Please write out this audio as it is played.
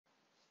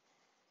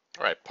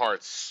All right,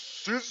 part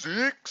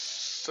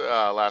 6.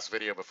 Last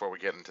video before we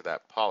get into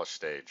that polish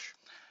stage.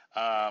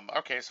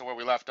 Okay, so where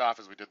we left off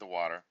is we did the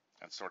water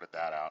and sorted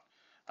that out.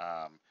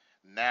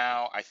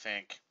 Now I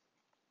think,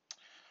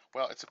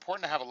 well, it's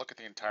important to have a look at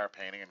the entire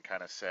painting and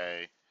kind of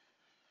say,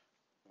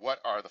 what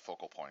are the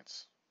focal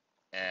points?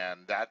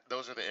 And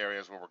those are the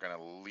areas where we're going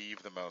to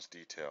leave the most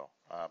detail.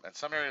 And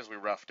some areas we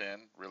roughed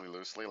in really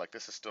loosely, like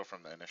this is still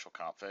from the initial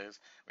comp phase.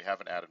 We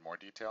haven't added more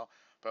detail.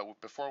 But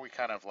before we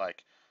kind of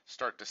like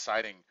start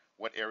deciding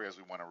what areas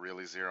we want to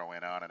really zero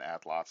in on and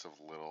add lots of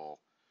little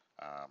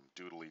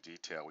doodly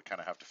detail, we kind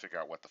of have to figure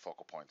out what the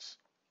focal points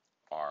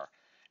are.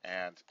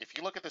 And if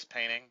you look at this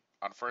painting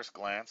on first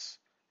glance,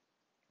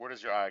 where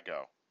does your eye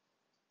go?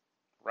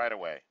 Right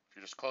away. If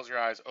you just close your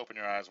eyes, open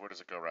your eyes, where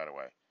does it go right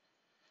away?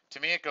 To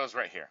me, it goes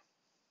right here.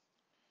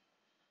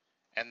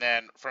 And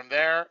then from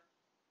there,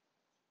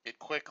 it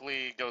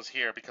quickly goes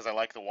here because I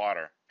like the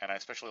water, and I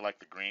especially like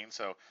the green.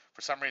 So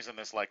for some reason,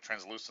 this like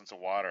translucence of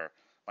water,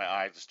 my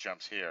eye just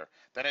jumps here.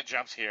 Then it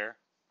jumps here,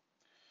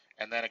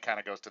 and then it kind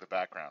of goes to the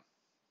background.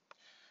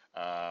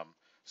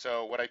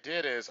 So what I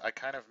did is I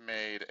kind of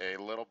made a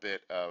little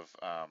bit of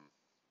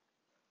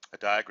a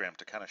diagram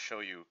to kind of show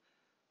you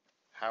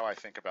how I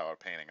think about a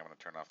painting. I'm going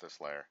to turn off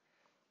this layer.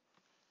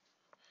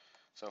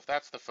 So if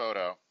that's the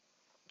photo,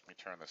 let me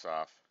turn this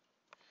off.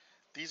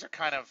 These are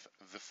kind of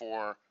the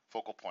 4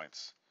 focal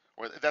points,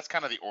 or that's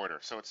kind of the order.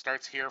 So it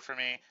starts here for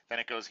me, then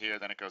it goes here,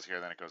 then it goes here,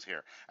 then it goes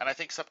here. And I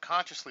think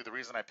subconsciously the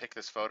reason I picked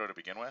this photo to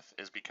begin with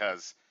is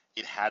because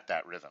it had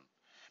that rhythm,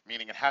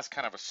 meaning it has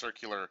kind of a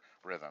circular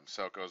rhythm.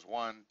 So it goes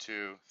 1,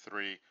 2,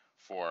 3,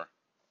 4,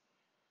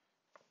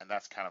 and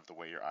that's kind of the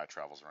way your eye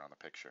travels around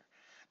the picture.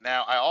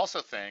 Now, I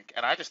also think,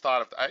 and I just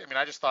thought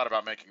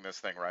about making this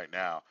thing right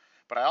now,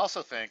 but I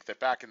also think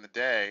that back in the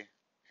day,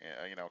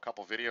 a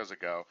couple videos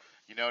ago,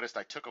 you noticed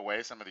I took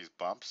away some of these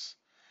bumps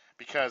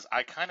because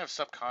I kind of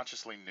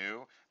subconsciously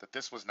knew that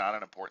this was not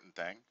an important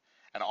thing.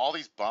 And all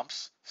these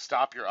bumps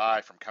stop your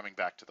eye from coming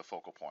back to the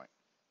focal point.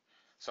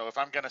 So if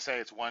I'm going to say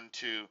it's 1,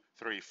 2,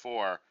 3,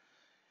 4,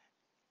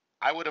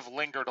 I would have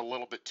lingered a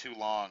little bit too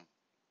long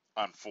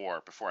on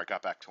 4 before I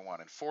got back to 1.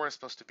 And 4 is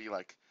supposed to be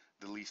like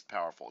the least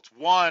powerful. It's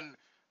 1,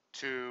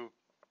 2,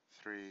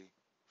 3,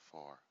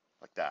 4,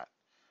 like that.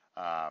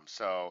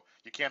 So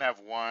you can't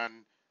have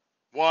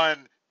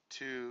 1,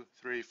 2,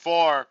 3,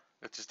 4.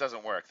 It just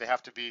doesn't work. They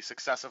have to be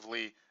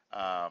successively,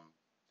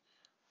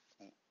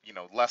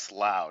 less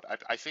loud.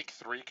 I think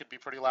 3 could be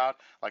pretty loud.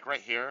 Like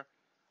right here,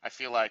 I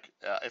feel like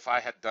if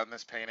I had done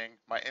this painting,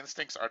 my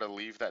instincts are to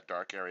leave that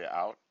dark area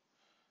out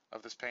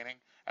of this painting.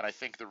 And I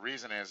think the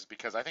reason is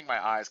because I think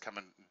my eye is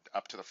coming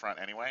up to the front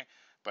anyway.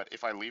 But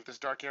if I leave this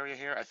dark area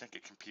here, I think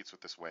it competes with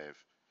this wave.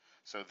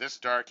 So this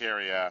dark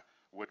area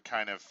would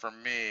kind of, for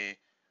me,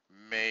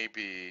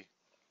 maybe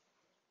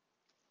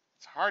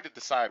it's hard to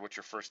decide what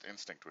your first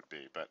instinct would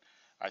be, but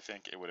I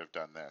think it would have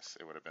done this.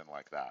 It would have been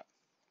like that.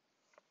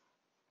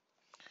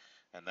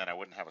 And then I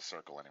wouldn't have a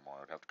circle anymore.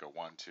 I would have to go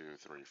 1, 2,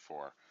 3,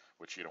 4,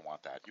 which you don't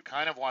want that. You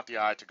kind of want the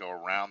eye to go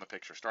around the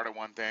picture. Start at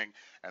one thing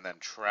and then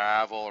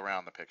travel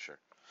around the picture.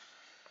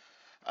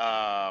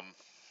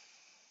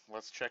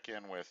 Let's check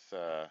in with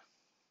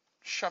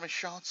Shami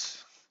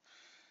Shots.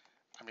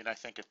 I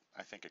think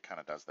it kind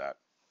of does that.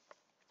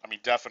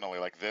 Definitely,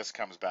 like this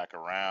comes back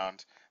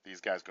around. These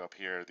guys go up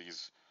here.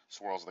 These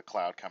swirls of the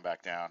cloud come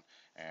back down,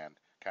 and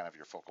kind of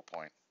your focal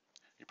point.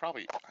 Your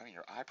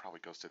eye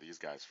probably goes to these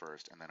guys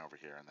first, and then over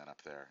here, and then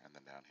up there, and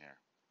then down here.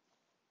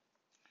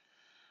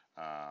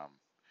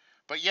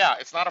 But yeah,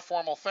 it's not a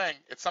formal thing.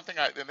 It's something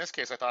in this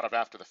case I thought of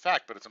after the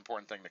fact, but it's an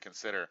important thing to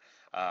consider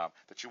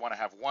that you want to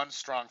have one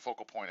strong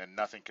focal point and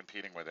nothing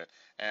competing with it.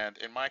 And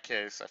in my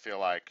case, I feel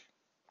like,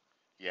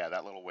 yeah,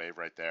 that little wave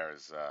right there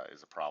is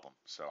a problem.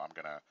 So I'm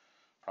gonna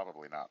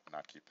probably not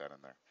keep that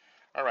in there.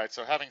 All right.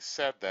 So having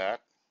said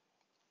that,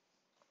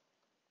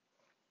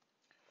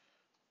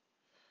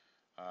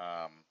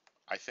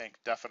 I think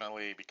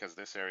definitely because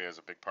this area is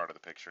a big part of the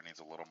picture, needs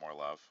a little more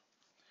love.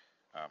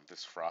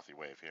 This frothy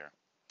wave here.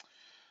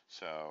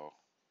 So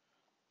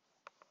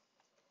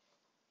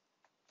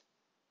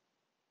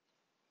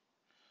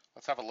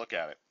let's have a look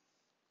at it.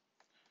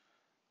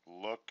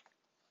 Look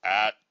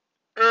at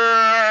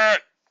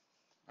it.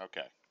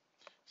 Okay.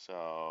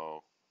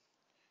 So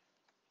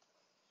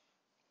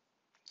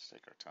let's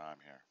take our time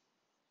here.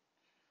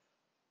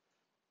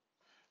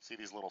 See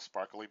these little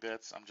sparkly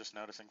bits I'm just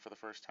noticing for the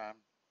first time?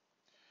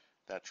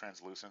 That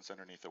translucence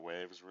underneath the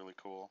wave is really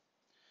cool.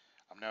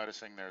 I'm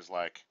noticing there's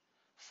like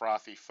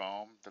frothy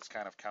foam that's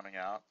kind of coming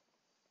out.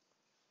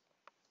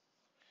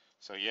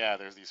 So yeah,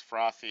 there's these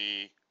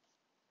frothy,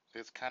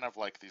 it's kind of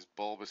like these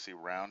bulbousy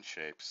round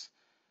shapes.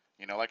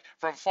 Like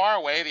from far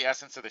away, the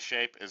essence of the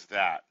shape is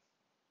that.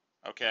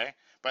 Okay?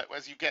 But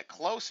as you get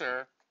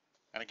closer,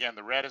 and again,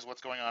 the red is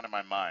what's going on in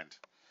my mind.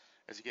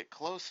 As you get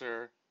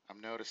closer,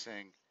 I'm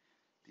noticing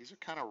these are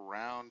kind of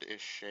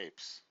round-ish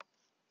shapes.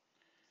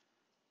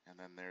 And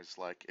then there's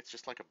like, it's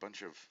just like a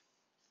bunch of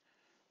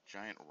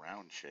giant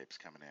round shapes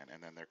coming in.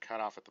 And then they're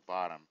cut off at the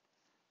bottom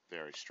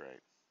very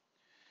straight.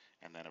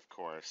 And then, of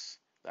course,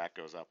 That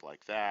goes up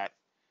like that,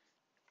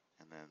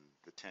 and then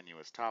the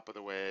tenuous top of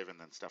the wave, and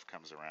then stuff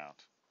comes around.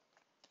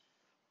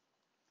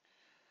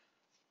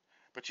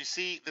 But you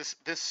see, this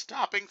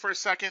stopping for a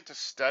second to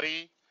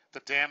study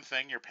the damn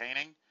thing you're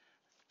painting,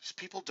 just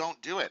people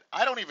don't do it.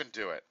 I don't even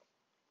do it.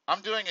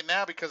 I'm doing it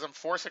now because I'm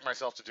forcing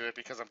myself to do it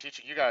because I'm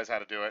teaching you guys how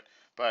to do it,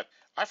 but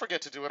I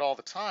forget to do it all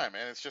the time,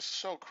 and it's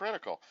just so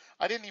critical.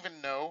 I didn't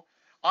even know.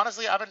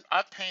 Honestly,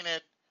 I've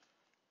painted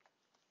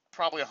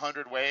probably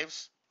 100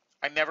 waves.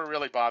 I never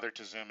really bothered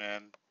to zoom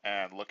in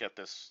and look at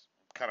this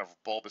kind of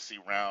bulbousy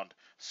round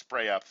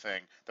spray up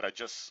thing that I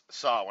just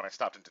saw when I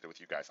stopped in to do it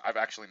with you guys. I've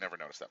actually never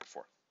noticed that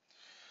before.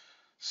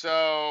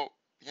 So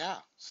yeah,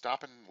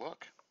 stop and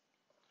look.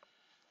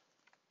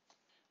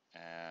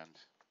 And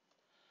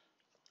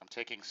I'm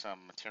taking some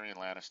Tyrion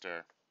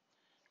Lannister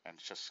and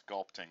just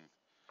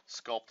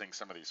sculpting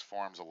some of these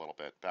forms a little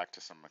bit. Back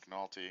to some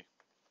McNulty,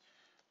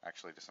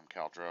 actually to some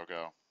Khal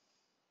Drogo.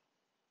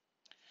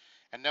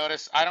 And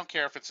notice, I don't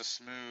care if it's a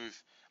smooth,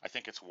 I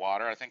think it's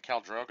water. I think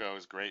Khal Drogo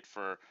is great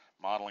for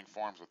modeling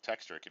forms with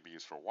texture. It can be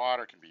used for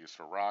water, it can be used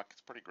for rock.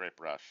 It's a pretty great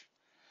brush.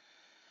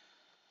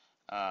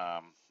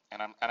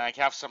 And I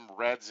have some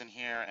reds in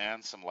here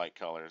and some light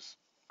colors.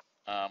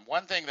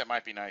 One thing that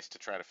might be nice to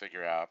try to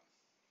figure out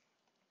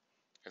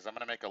is I'm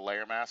going to make a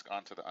layer mask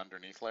onto the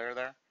underneath layer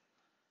there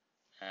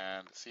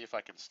and see if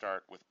I can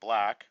start with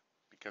black,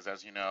 because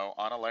as you know,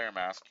 on a layer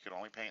mask you can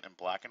only paint in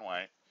black and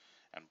white,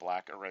 and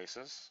black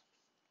erases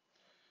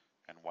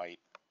and white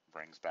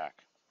brings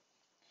back.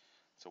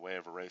 It's a way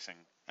of erasing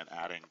and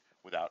adding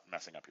without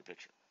messing up your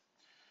picture.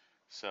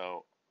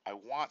 So I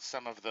want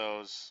some of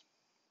those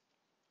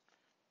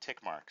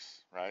tick marks,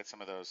 right?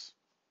 Some of those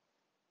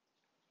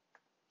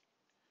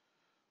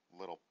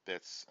little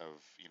bits of,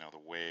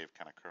 the wave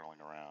kind of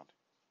curling around,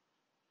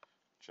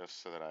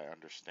 just so that I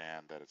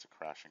understand that it's a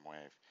crashing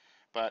wave.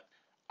 But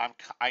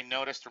I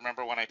noticed,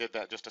 remember when I did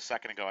that just a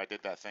second ago, I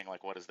did that thing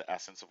like, what is the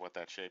essence of what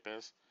that shape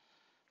is?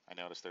 I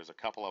noticed there's a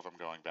couple of them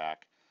going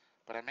back,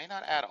 but I may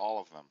not add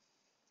all of them.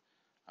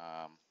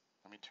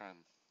 Let me turn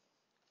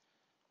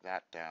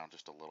that down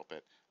just a little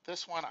bit.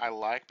 This one I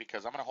like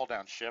because I'm going to hold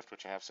down Shift,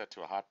 which I have set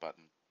to a hot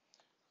button,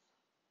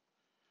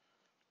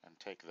 and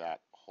take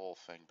that whole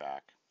thing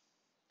back.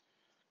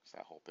 So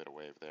that whole bit of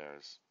wave there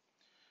is.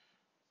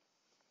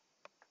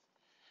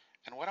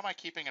 And what am I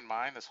keeping in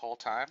mind this whole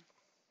time?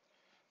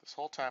 This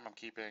whole time I'm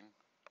keeping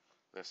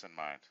this in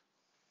mind.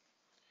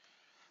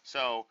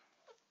 So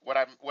what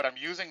I'm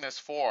using this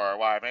for,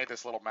 why I made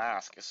this little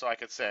mask, is so I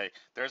could say,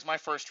 there's my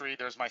first read,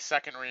 there's my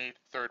second read,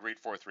 third read,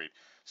 fourth read.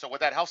 So what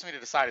that helps me to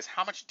decide is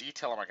how much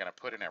detail am I going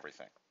to put in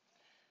everything?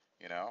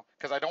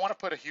 Because I don't want to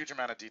put a huge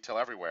amount of detail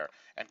everywhere.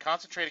 And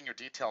concentrating your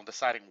detail and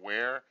deciding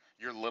where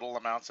your little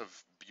amounts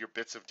of your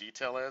bits of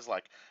detail is,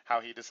 like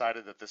how he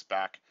decided that this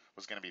back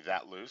was going to be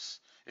that loose.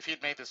 If he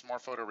had made this more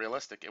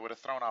photorealistic, it would have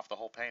thrown off the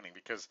whole painting,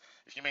 because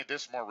if you made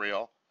this more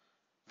real,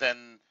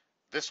 then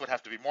this would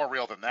have to be more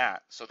real than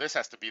that. So this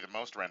has to be the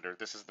most rendered.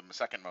 This is the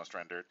second most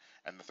rendered,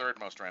 and the third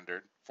most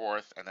rendered,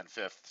 fourth, and then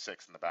fifth,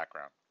 sixth in the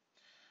background.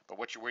 But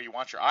where you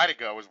want your eye to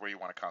go is where you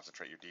want to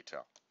concentrate your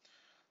detail.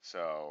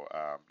 So,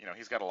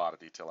 he's got a lot of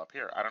detail up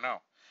here. I don't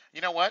know. You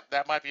know what?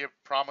 That might be a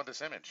problem with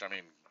this image. I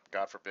mean,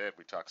 God forbid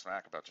we talk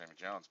smack about Jamie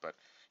Jones, but,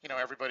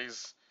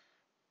 everybody's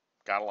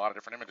got a lot of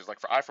different images. Like,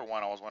 for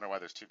one, I always wonder why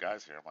there's two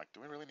guys here. I'm like,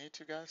 do we really need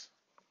two guys?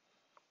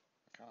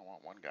 I kind of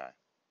want one guy.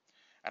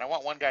 And I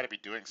want one guy to be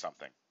doing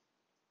something.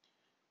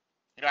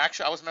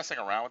 Actually, I was messing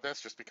around with this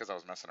just because I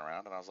was messing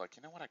around, and I was like,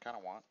 you know what I kind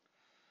of want?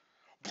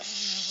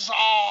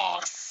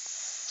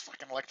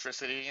 Fucking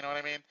electricity, you know what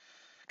I mean?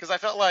 Because I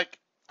felt like,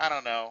 I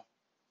don't know,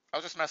 I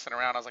was just messing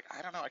around. I was like,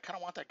 I don't know, I kind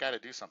of want that guy to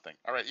do something.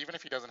 All right, even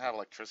if he doesn't have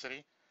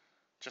electricity,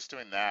 just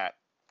doing that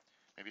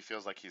maybe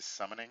feels like he's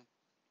summoning.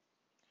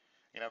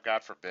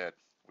 God forbid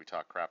we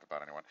talk crap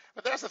about anyone.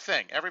 But that's the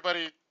thing.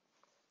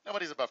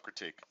 Nobody's above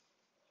critique.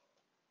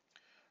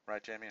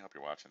 Right, Jamie? I hope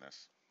you're watching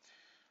this.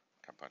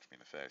 Come punch me in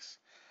the face.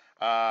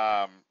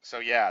 So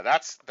yeah,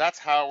 that's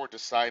how we're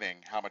deciding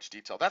how much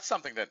detail. That's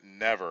something that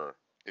never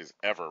is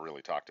ever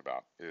really talked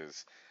about,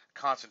 is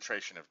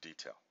concentration of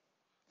detail.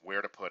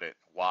 Where to put it,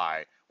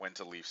 why, when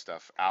to leave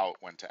stuff out,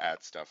 when to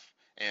add stuff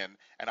in.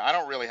 And I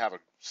don't really have a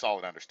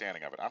solid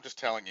understanding of it. I'm just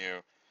telling you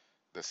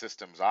the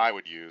systems I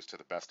would use to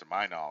the best of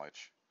my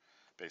knowledge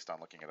based on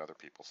looking at other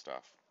people's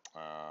stuff.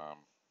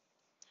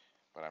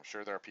 But I'm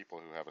sure there are people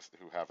who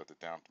have it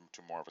down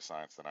to more of a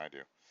science than I do.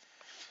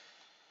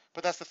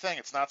 But that's the thing,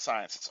 it's not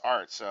science, it's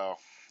art. So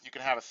you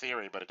can have a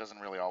theory, but it doesn't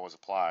really always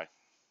apply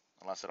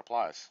unless it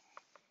applies.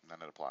 And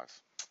then it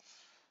applies.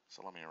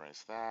 So let me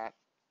erase that.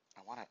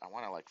 I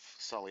want to like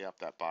sully up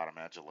that bottom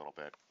edge a little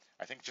bit.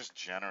 I think just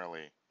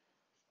generally,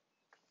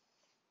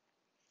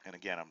 and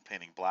again, I'm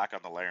painting black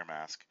on the layer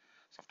mask,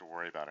 so I don't have to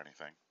worry about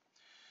anything.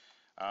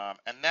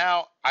 And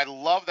now I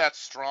love that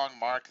strong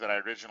mark that I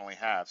originally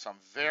had, so I'm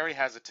very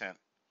hesitant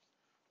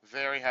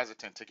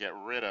to get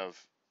rid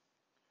of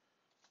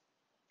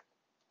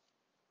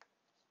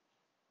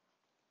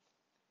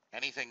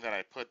anything that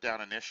I put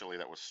down initially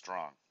that was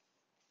strong.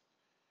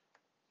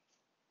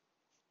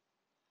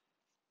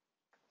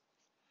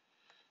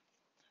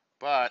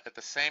 But at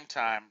the same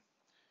time,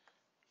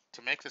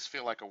 to make this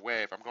feel like a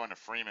wave, I'm going to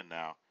Freeman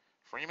now.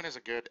 Freeman is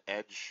a good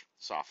edge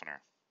softener,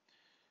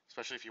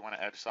 especially if you want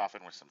to edge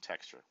soften with some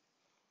texture.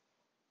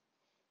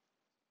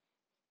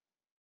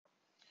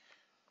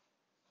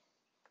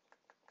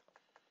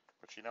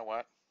 But you know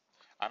what?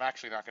 I'm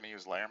actually not going to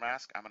use layer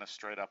mask. I'm going to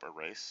straight up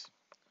erase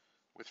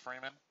with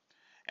Freeman.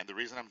 And the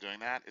reason I'm doing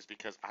that is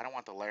because I don't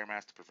want the layer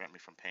mask to prevent me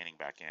from painting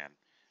back in.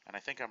 And I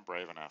think I'm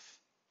brave enough.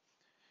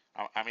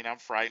 I mean, I'm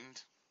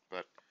frightened,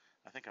 but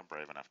I think I'm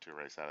brave enough to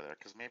erase out of there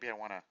because maybe I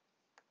want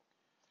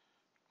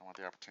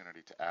the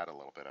opportunity to add a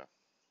little bit of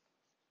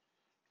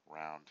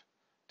round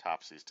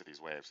topsies to these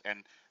waves.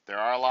 And there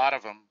are a lot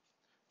of them,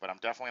 but I'm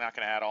definitely not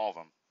going to add all of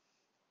them.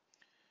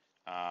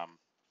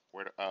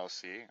 Oh,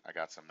 see, I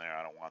got some there.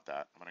 I don't want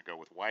that. I'm going to go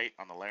with white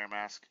on the layer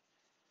mask.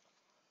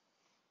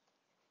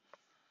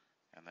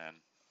 And then,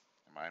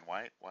 am I in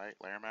white? White,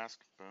 layer mask,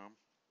 boom.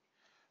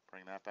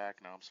 Bring that back.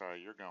 No, I'm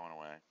sorry, you're going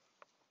away.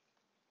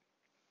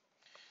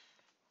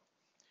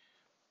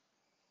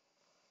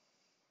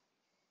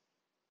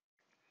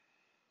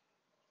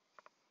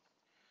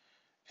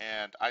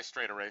 And I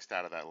straight erased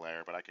out of that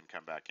layer, but I can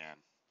come back in.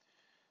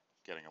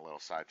 Getting a little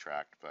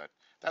sidetracked, but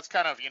that's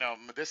kind of,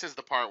 this is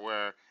the part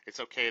where it's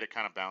okay to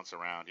kind of bounce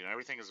around.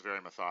 Everything is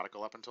very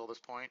methodical up until this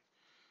point.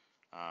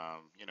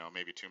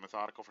 Maybe too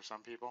methodical for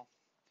some people,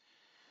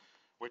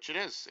 which it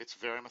is. It's a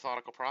very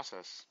methodical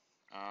process,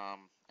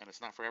 and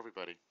it's not for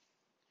everybody.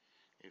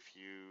 If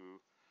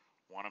you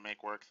want to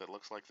make work that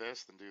looks like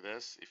this, then do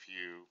this. If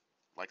you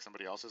like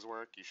somebody else's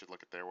work, you should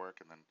look at their work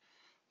and then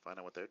find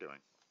out what they're doing.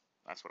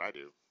 That's what I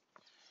do.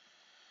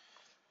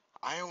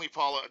 I only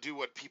do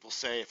what people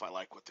say if I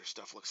like what their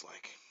stuff looks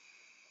like.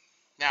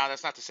 Now,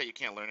 that's not to say you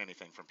can't learn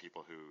anything from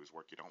people whose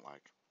work you don't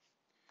like.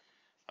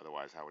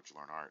 Otherwise, how would you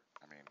learn art?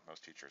 I mean,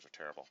 most teachers are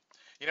terrible.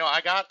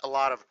 I got a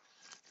lot of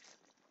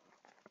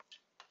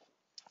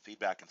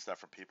feedback and stuff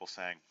from people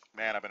saying,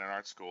 man, I've been in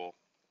art school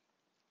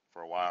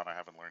for a while and I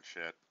haven't learned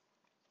shit.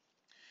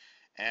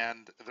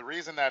 And the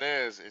reason that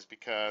is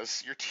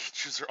because your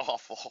teachers are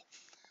awful.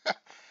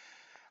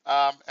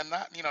 And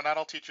not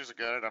all teachers are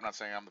good. I'm not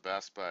saying I'm the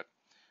best, but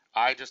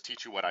I just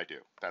teach you what I do.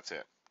 That's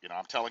it.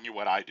 I'm telling you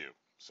what I do.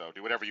 So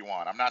do whatever you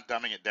want. I'm not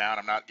dumbing it down.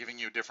 I'm not giving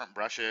you different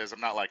brushes. I'm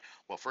not like,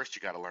 well, first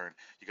you got to learn.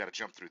 You got to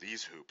jump through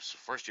these hoops.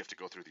 First you have to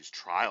go through these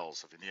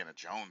trials of Indiana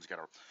Jones. You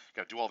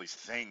got to do all these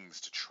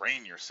things to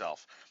train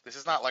yourself. This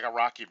is not like a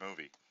Rocky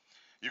movie.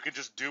 You can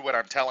just do what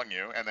I'm telling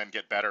you and then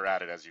get better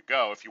at it as you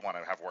go if you want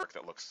to have work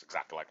that looks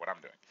exactly like what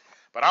I'm doing.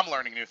 But I'm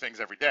learning new things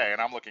every day,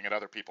 and I'm looking at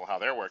other people how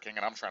they're working,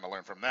 and I'm trying to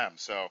learn from them.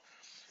 So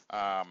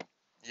um,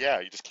 yeah,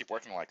 you just keep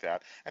working like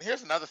that. And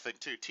here's another thing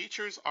too.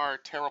 Teachers are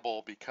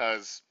terrible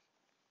because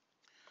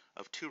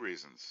of two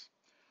reasons.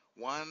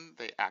 One,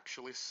 they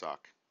actually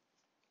suck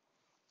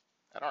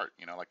at art.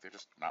 Like they're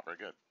just not very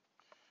good,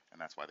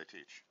 and that's why they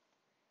teach.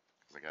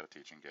 Because they got a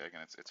teaching gig,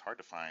 and it's hard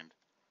to find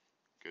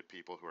good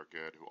people who are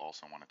good who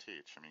also want to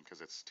teach. I mean,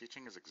 because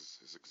teaching is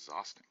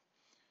exhausting.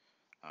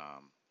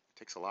 It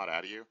takes a lot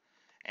out of you,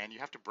 and you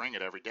have to bring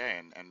it every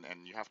day,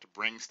 and you have to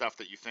bring stuff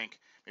that you think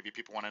maybe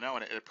people want to know,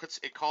 and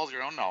it calls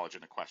your own knowledge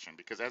into question.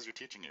 Because as you're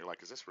teaching, you're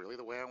like, is this really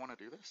the way I want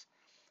to do this?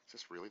 Is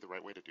this really the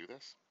right way to do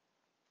this?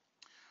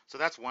 So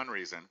that's one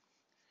reason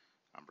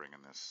I'm bringing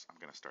this. I'm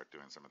going to start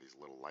doing some of these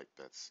little light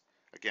bits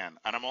again,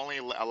 and I'm only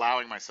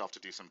allowing myself to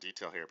do some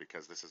detail here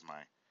because this is my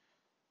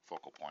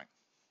focal point,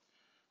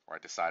 or I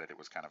decided it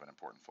was kind of an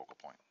important focal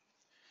point.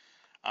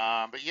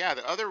 But yeah,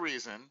 the other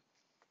reason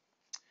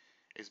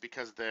is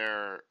because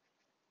they're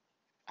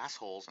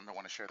assholes and don't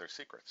want to share their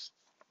secrets.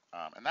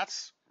 And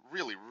that's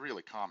really,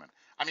 really common.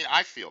 I mean,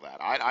 I feel that.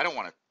 I don't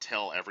want to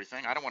tell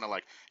everything. I don't want to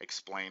like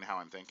explain how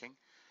I'm thinking.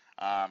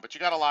 But you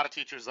got a lot of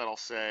teachers that'll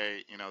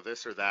say,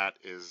 this or that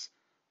is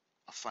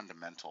a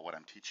fundamental. What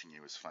I'm teaching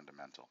you is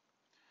fundamental.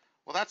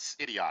 Well, that's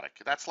idiotic.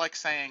 That's like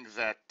saying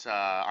that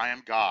I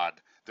am God.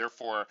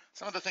 Therefore,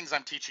 some of the things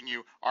I'm teaching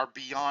you are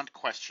beyond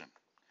question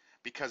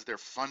because they're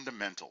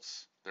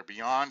fundamentals. They're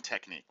beyond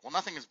technique. Well,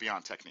 nothing is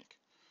beyond technique.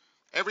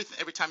 Every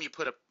time you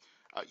put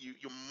you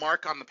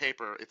mark on the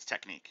paper, it's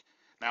technique.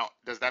 Now,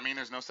 does that mean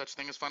there's no such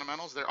thing as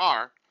fundamentals? There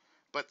are,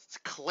 but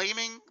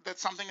claiming that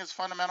something is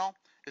fundamental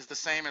is the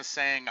same as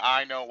saying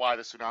I know why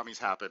the tsunamis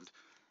happened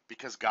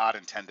because God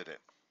intended it.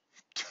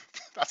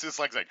 That's just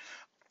like saying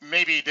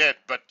maybe he did,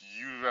 but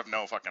you have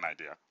no fucking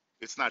idea.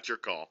 It's not your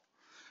call.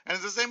 And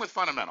it's the same with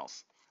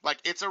fundamentals. Like,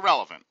 it's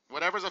irrelevant.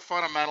 Whatever's a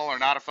fundamental or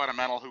not a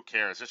fundamental, who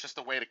cares? It's just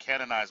a way to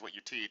canonize what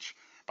you teach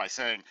by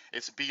saying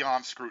it's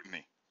beyond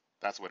scrutiny.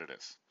 That's what it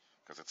is.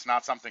 Because it's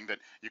not something that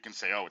you can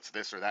say, oh, it's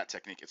this or that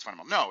technique. It's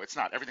fundamental. No, it's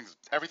not.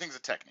 Everything's a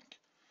technique.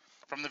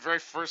 From the very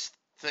first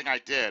thing I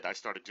did, I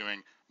started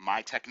doing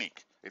my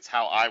technique. It's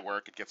how I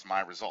work. It gets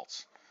my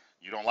results.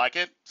 You don't like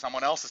it?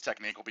 Someone else's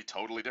technique will be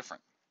totally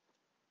different.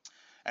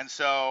 And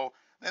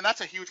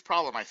that's a huge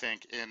problem, I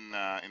think, in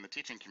the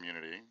teaching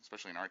community,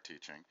 especially in art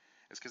teaching,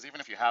 is because even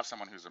if you have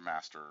someone who's a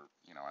master,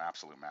 an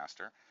absolute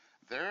master,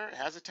 they're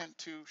hesitant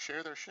to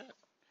share their shit.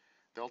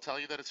 They'll tell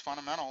you that it's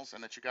fundamentals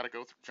and that you got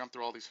to jump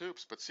through all these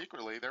hoops, but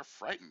secretly they're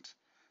frightened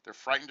They're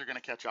frightened you're going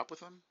to catch up with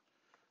them.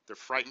 They're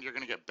frightened you're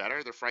going to get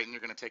better. They're frightened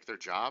you're going to take their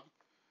job.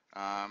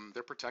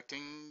 They're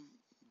protecting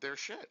their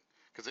shit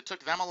because it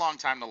took them a long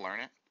time to learn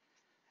it.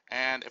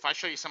 And if I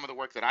show you some of the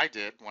work that I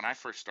did when I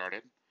first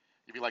started,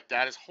 you'd be like,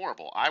 that is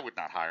horrible. I would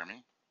not hire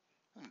me.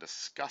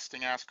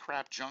 Disgusting ass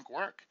crap junk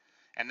work.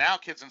 And now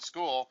kids in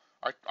school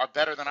are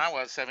better than I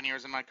was 7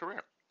 years in my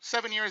career.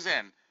 7 years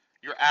in,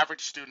 your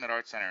average student at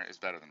Art Center is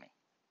better than me.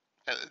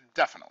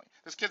 Definitely.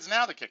 There's kids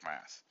now that kick my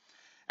ass.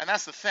 And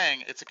that's the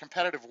thing. It's a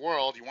competitive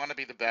world. You want to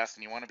be the best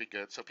and you want to be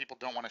good, so people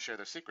don't want to share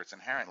their secrets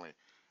inherently.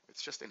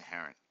 It's just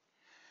inherent.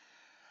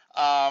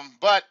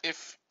 But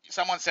if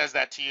someone says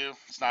that to you,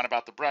 it's not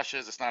about the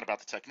brushes, it's not about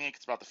the technique,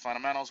 it's about the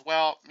fundamentals.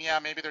 Well, yeah,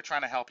 maybe they're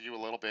trying to help you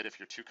a little bit if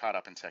you're too caught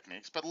up in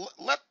techniques. But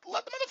let the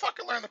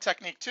motherfucker learn the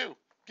technique too.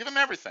 Give him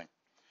everything.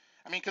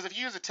 I mean, because if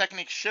you use a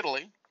technique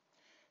shittily,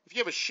 if you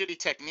have a shitty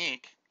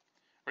technique,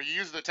 or you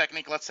use the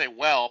technique, let's say,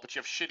 well, but you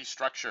have shitty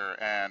structure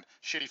and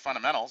shitty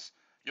fundamentals,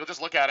 you'll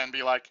just look at it and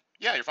be like,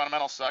 yeah, your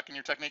fundamentals suck and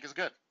your technique is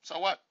good. So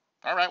what?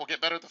 All right, well,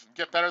 get better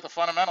at the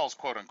fundamentals,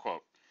 quote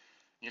unquote.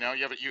 You know,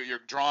 your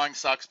drawing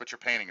sucks, but your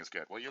painting is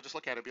good. Well, you'll just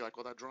look at it and be like,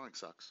 well, that drawing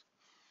sucks,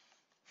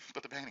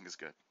 but the painting is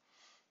good.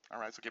 All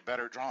right, so get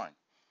better at drawing.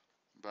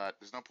 But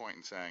there's no point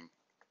in saying,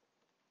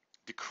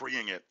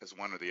 decreeing it as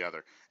one or the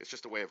other. It's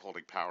just a way of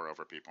holding power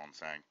over people and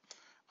saying,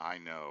 I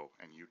know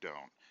and you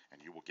don't,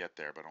 and you will get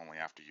there, but only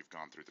after you've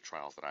gone through the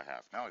trials that I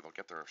have. No, they'll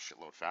get there a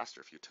shitload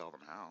faster if you tell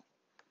them how.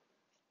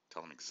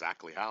 Tell them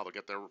exactly how. They'll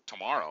get there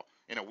tomorrow,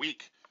 in a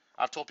week.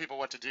 I've told people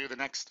what to do.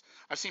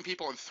 I've seen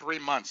people in 3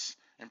 months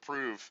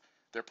improve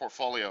their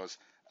portfolios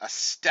a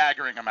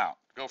staggering amount.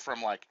 Go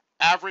from like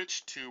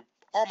average to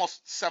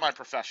almost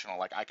semi-professional.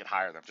 Like I could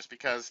hire them just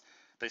because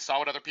they saw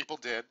what other people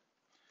did.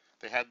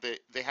 They had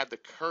the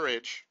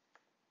courage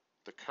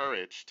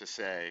to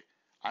say,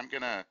 I'm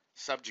gonna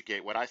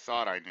subjugate what I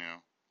thought I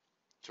knew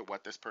to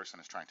what this person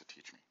is trying to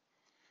teach me.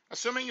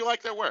 Assuming you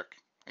like their work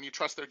and you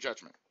trust their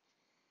judgment.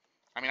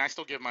 I mean, I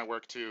still give my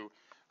work to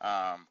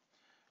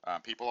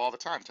people all the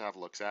time to have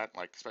looks at,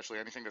 like especially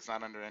anything that's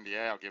not under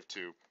NDA. I'll give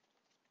to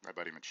my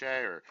buddy Mache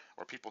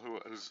or people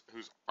whose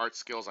art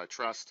skills I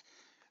trust,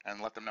 and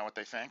let them know what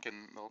they think,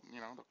 and they'll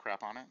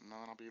crap on it, and then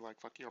I'll be like,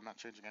 fuck you, I'm not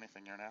changing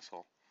anything, you're an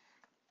asshole.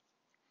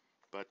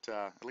 But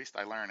at least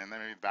I learn, and then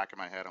in the back of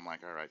my head I'm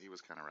like, all right, he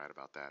was kind of right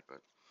about that, but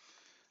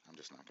I'm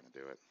just not going to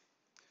do it.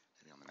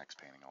 Maybe on the next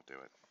painting I'll do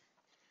it,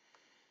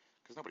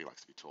 because nobody likes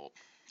to be told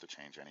to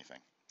change anything,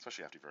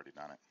 especially after you've already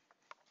done it.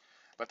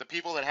 But the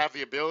people that have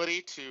the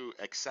ability to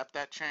accept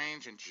that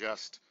change and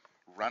just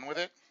run with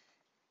it,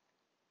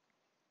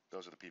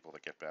 those are the people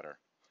that get better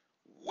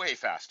way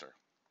faster.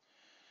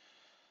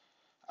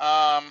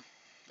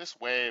 This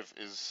wave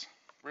is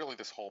really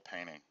this whole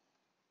painting.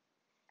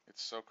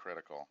 It's so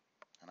critical,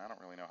 and I don't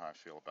really know how I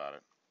feel about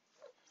it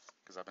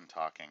because I've been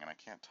talking, and I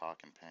can't talk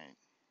and paint.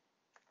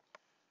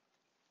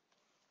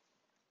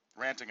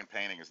 Ranting and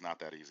painting is not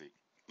that easy.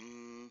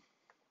 I'm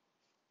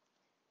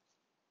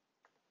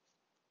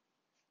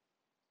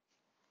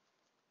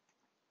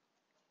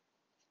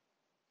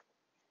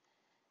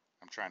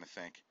trying to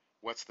think.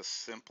 What's the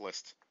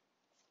simplest,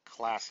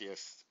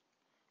 classiest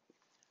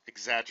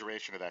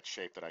exaggeration of that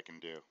shape that I can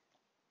do?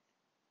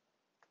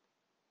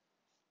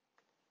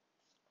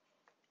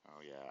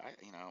 Oh yeah,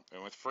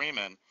 and with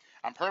Freeman,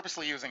 I'm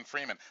purposely using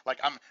Freeman. Like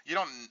you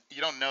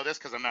don't know this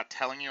because I'm not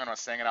telling you and I'm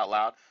saying it out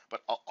loud.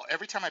 But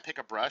every time I pick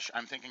a brush,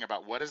 I'm thinking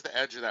about what is the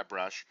edge of that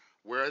brush,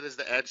 where is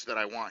the edge that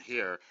I want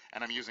here,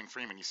 and I'm using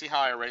Freeman. You see how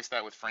I erased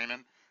that with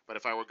Freeman? But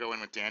if I were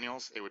going with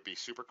Daniels, it would be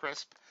super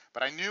crisp.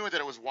 But I knew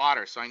that it was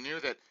water, so I knew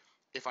that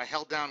if I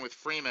held down with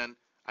Freeman,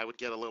 I would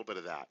get a little bit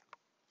of that.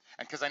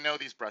 And because I know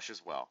these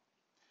brushes well.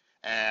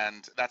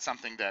 And that's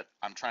something that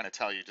I'm trying to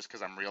tell you just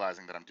because I'm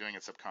realizing that I'm doing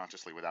it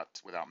subconsciously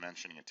without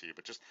mentioning it to you.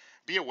 But just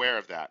be aware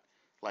of that.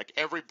 Like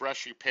every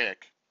brush you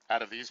pick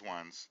out of these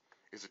ones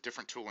is a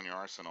different tool in your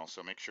arsenal,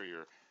 so make sure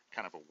you're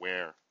kind of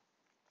aware.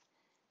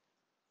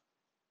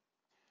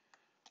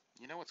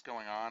 You know what's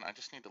going on? I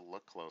just need to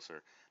look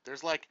closer.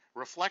 There's like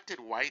reflected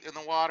white in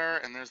the water,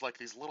 and there's like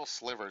these little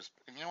slivers.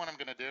 And you know what I'm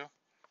going to do?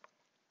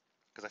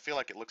 Because I feel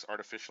like it looks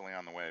artificially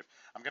on the wave.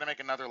 I'm going to make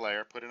another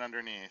layer, put it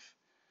underneath,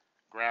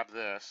 grab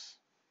this,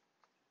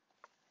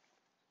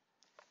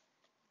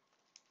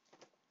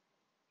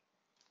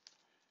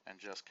 and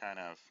just kind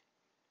of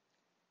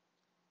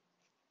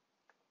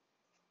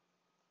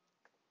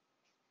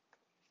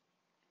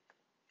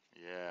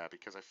yeah,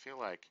 because I feel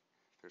like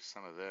there's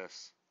some of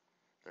this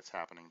that's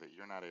happening that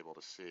you're not able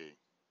to see.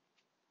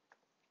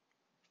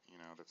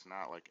 That's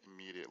not like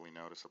immediately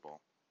noticeable.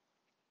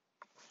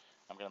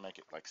 I'm going to make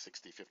it like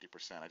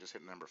 60-50%. I just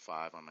hit number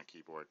 5 on my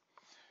keyboard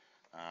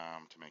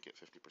to make it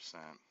 50%.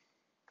 I'm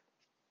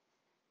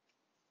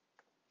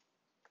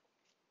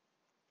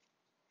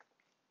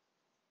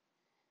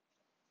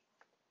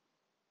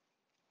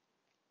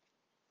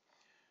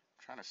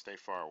trying to stay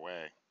far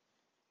away.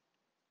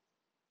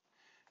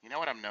 You know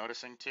what I'm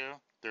noticing too?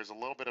 There's a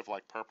little bit of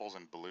like purples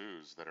and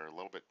blues that are a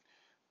little bit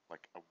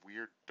like a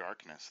weird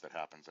darkness that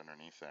happens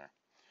underneath there.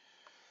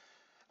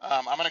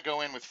 I'm going to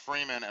go in with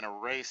Freeman and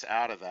erase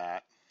out of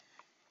that.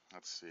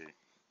 Let's see.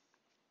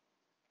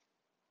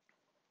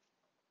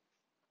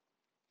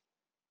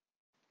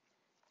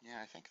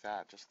 Yeah, I think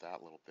that, just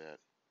that little bit,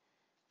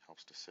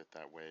 helps to sit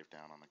that wave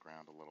down on the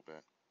ground a little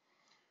bit.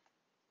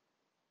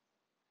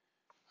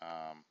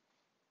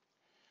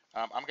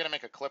 I'm going to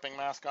make a clipping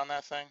mask on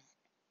that thing.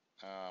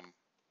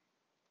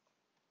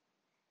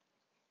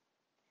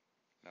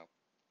 Nope.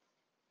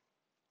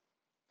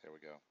 There we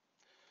go.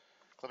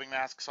 Clipping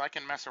mask, so I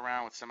can mess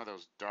around with some of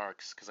those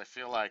darks, because I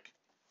feel like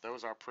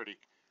those are pretty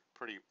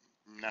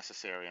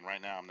necessary, and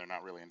right now they're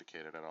not really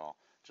indicated at all.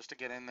 Just to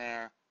get in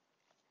there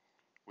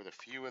with a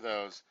few of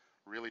those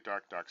really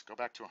dark darks. Go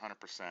back to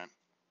 100%.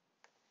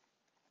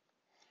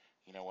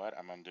 You know what?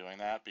 I'm undoing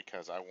that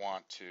because I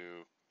want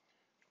to.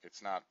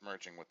 It's not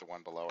merging with the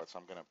one below it, so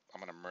I'm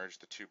gonna merge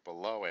the two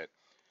below it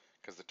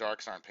because the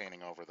darks aren't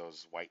painting over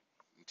those white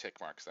tick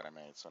marks that I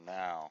made. So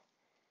now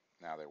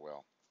they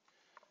will.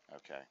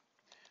 Okay.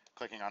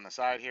 Clicking on the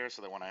side here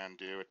so that when I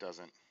undo, it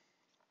doesn't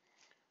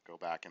go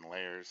back in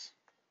layers.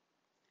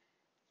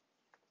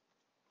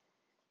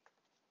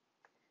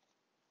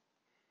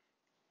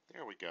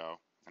 There we go.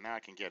 And now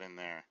I can get in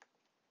there.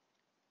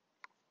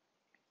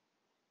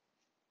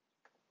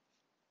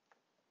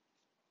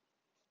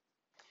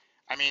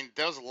 I mean,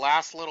 those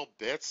last little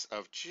bits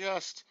of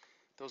just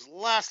those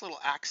last little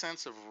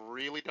accents of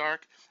really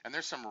dark, and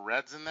there's some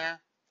reds in there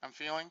I'm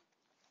feeling.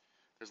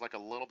 There's like a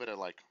little bit of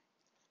like,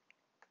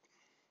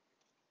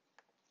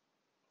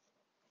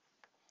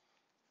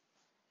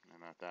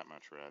 not that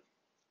much red.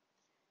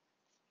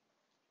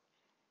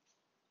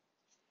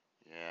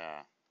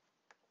 Yeah.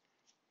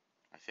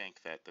 I think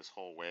that this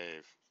whole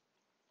wave,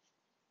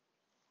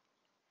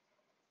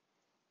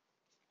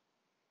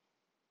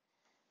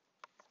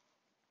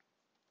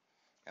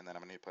 and then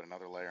I'm gonna need to put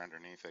another layer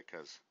underneath it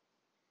because,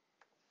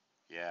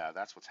 yeah,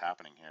 that's what's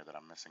happening here that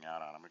I'm missing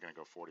out on. I'm gonna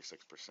go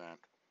 46%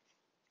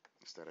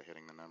 instead of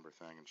hitting the number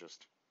thing and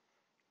just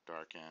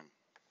darken.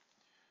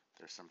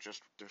 There's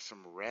some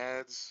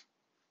reds.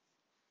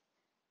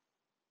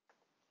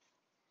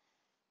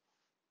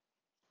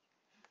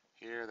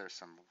 Here, there's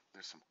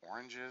some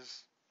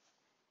oranges.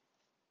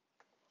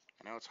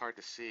 I know it's hard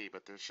to see,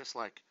 but there's just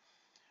like,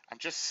 I'm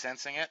just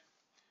sensing it,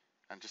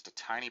 and just a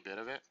tiny bit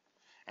of it.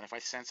 And if I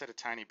sense it a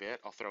tiny bit,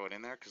 I'll throw it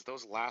in there because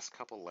those last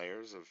couple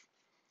layers of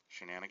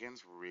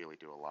shenanigans really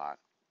do a lot.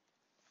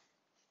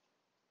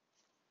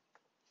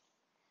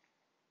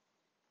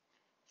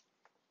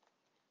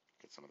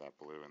 Get some of that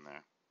blue in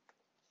there.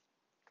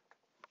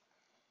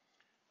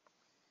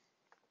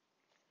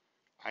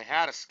 I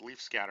had a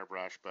leaf scatter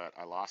brush, but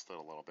I lost it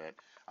a little bit.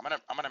 I'm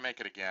gonna make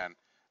it again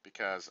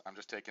because I'm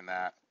just taking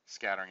that,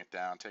 scattering it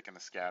down, taking the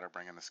scatter,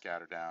 bringing the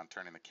scatter down,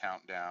 turning the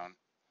count down,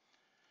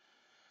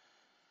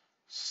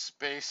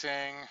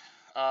 spacing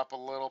up a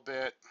little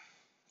bit,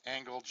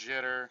 angle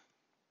jitter,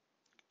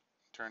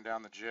 turn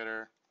down the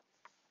jitter,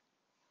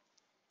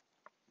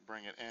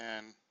 bring it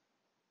in,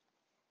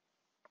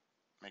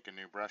 make a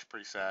new brush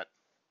preset,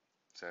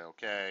 say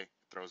OK,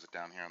 throws it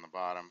down here on the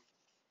bottom.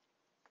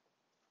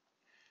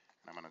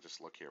 And I'm gonna just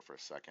look here for a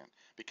second.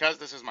 Because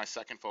this is my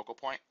second focal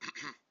point,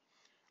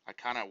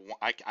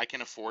 I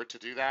can afford to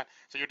do that.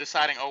 So you're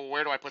deciding, oh,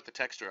 where do I put the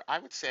texture? I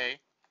would say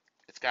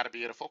it's got to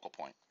be at a focal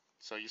point.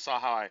 So you saw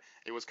how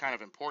it was kind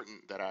of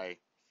important that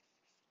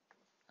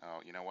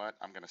oh, you know what?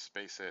 I'm going to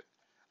space it.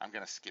 I'm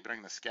going to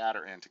bring the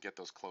scatter in to get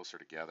those closer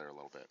together a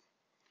little bit.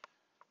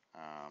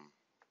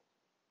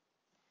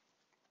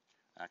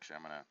 Actually,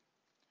 I'm going to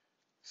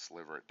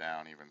sliver it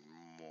down even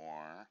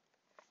more.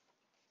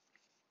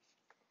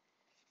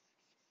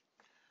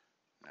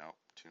 Nope,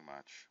 too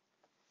much.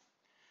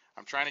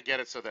 I'm trying to get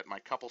it so that my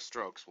couple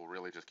strokes will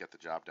really just get the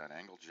job done.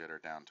 Angle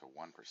jitter down to 1%.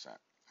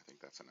 I think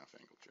that's enough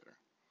angle jitter.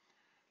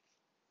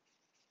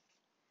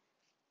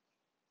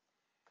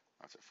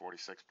 That's at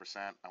 46%.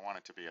 I want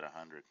it to be at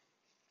 100.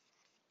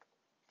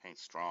 Paint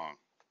strong.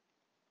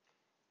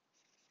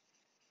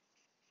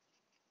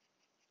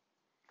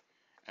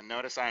 And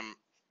notice I'm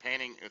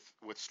painting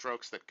with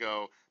strokes that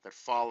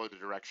follow the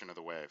direction of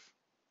the wave.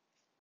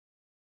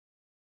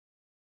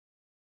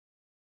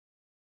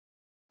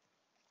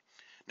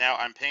 Now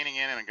I'm painting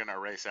in and I'm going to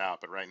erase out,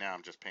 but right now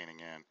I'm just painting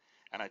in.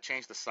 And I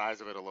changed the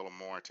size of it a little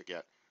more to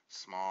get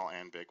small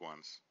and big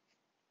ones.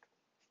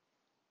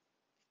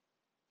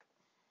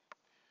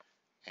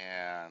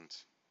 And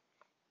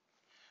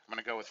I'm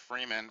going to go with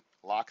Freeman,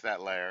 lock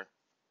that layer.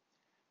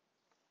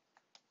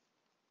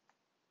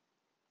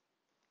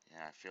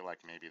 Yeah, I feel like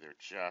maybe they're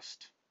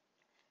just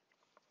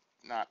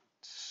not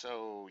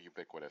so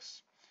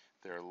ubiquitous.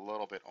 They're a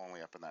little bit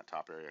only up in that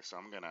top area. So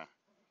I'm going to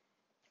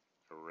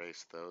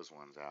erase those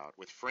ones out.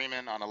 With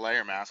Freeman on a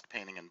layer mask,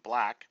 painting in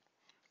black,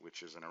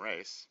 which is an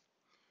erase.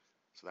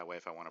 So that way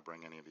if I want to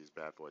bring any of these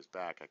bad boys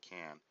back, I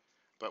can.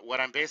 But what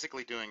I'm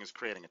basically doing is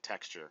creating a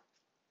texture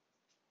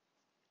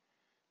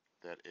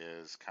that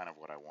is kind of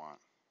what I want.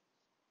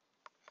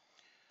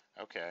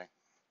 Okay,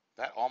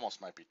 that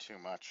almost might be too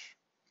much,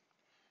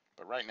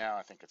 but right now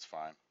I think it's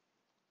fine.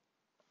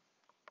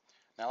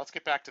 Now let's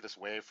get back to this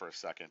wave for a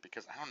second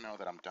because I don't know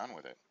that I'm done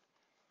with it.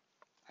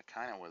 I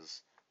kind of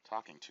was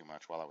talking too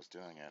much while I was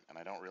doing it, and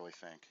I don't really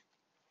think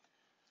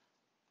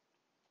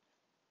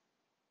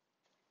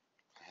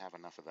I have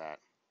enough of that.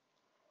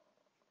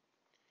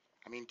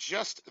 I mean,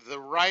 just the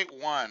right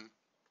one,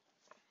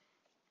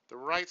 the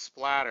right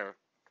splatter,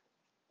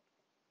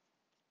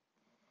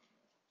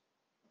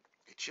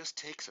 it just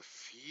takes a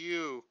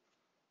few.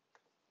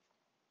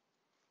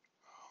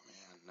 Oh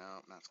man,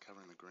 no, that's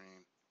covering the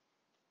green.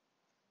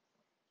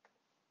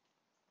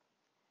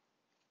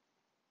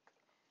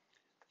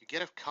 You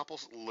get a couple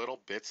little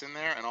bits in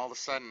there, and all of a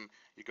sudden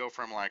you go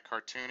from like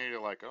cartoony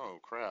to like, oh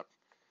crap,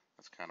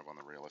 that's kind of on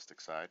the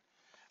realistic side.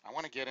 I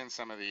want to get in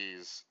some of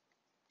these.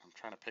 I'm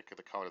trying to pick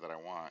the color that I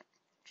want,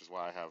 which is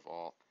why I have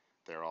all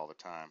there all the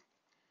time.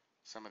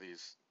 Some of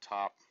these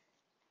top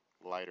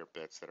lighter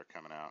bits that are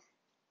coming out.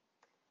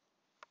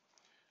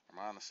 Am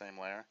I on the same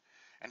layer?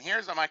 And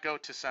here's I might go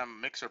to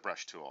some mixer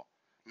brush tool.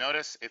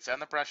 Notice it's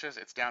on the brushes,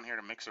 it's down here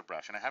to mixer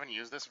brush. And I haven't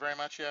used this very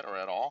much yet or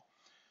at all,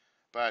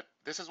 but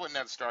this is what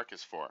Ned Stark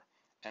is for.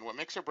 And what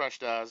mixer brush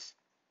does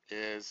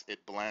is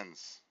it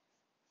blends.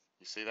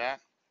 You see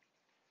that?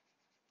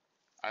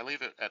 I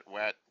leave it at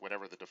wet,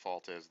 whatever the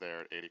default is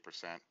there at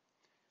 80%.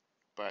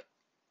 But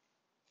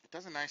it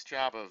does a nice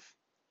job of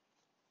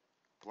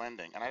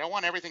blending. And I don't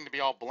want everything to be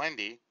all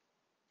blendy.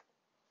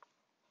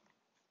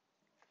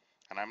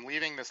 And I'm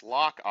leaving this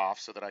lock off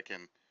so that I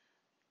can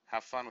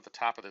have fun with the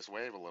top of this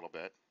wave a little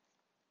bit.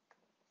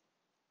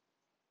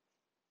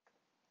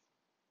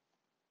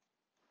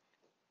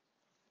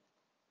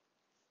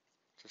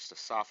 Just to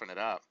soften it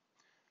up.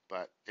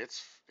 But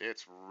it's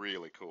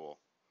really cool.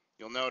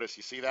 You'll notice,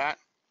 you see that?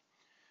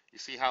 You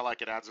see how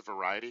like it adds a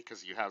variety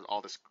because you have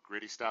all this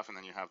gritty stuff and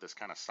then you have this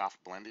kind of soft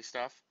blendy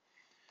stuff.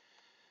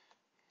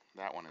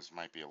 That one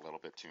might be a little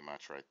bit too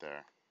much right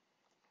there.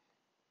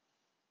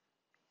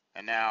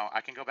 And now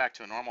I can go back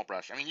to a normal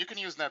brush. I mean, you can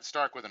use Ned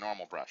Stark with a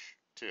normal brush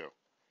too.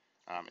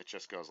 It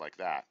just goes like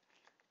that.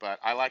 But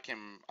I like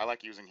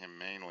using him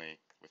mainly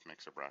with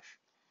mixer brush.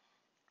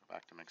 Go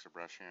back to mixer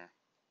brush here.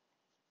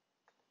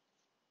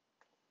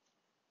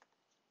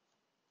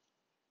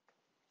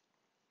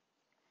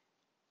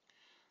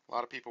 A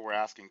lot of people were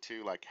asking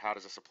too, like, how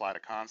does this apply to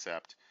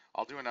concept?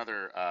 I'll do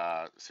another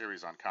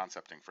series on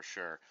concepting for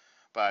sure.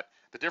 But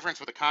the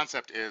difference with the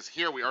concept is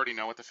here we already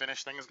know what the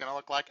finished thing is going to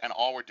look like, and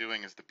all we're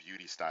doing is the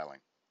beauty styling.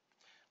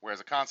 Whereas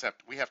a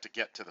concept, we have to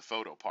get to the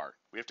photo part.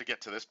 We have to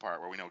get to this part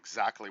where we know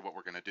exactly what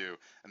we're going to do,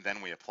 and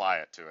then we apply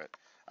it to it.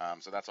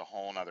 So that's a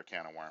whole other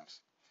can of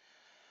worms.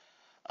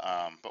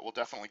 But we'll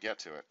definitely get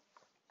to it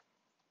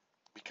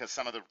because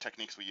some of the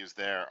techniques we use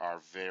there are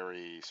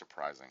very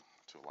surprising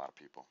to a lot of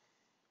people,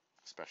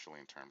 especially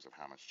in terms of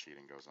how much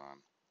cheating goes on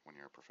when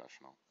you're a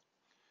professional.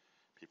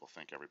 People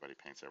think everybody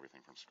paints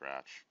everything from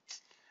scratch.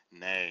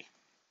 Nay.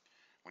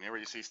 Whenever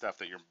you see stuff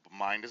that your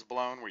mind is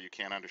blown where you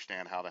can't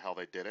understand how the hell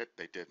they did it,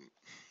 they didn't.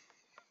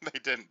 They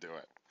didn't do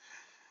it.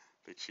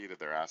 They cheated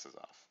their asses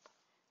off.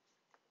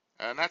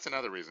 And that's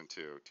another reason,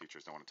 too,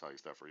 teachers don't want to tell you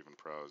stuff, or even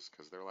pros,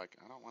 because they're like,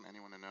 I don't want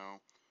anyone to know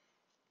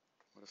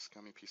what a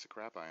scummy piece of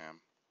crap I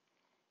am.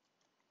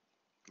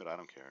 But I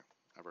don't care.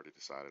 I've already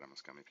decided I'm a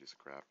scummy piece of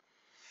crap.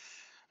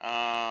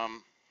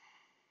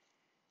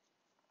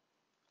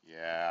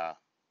 Yeah,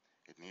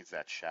 it needs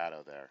that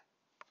shadow there.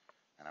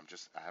 And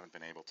I haven't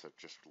been able to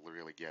just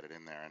really get it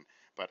in there.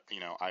 But, you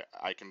know,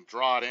 I can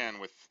draw it in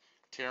with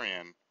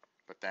Tyrian,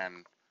 but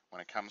then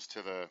when it comes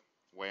to the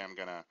way I'm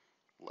going to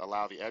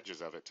allow the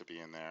edges of it to be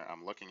in there,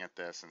 I'm looking at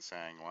this and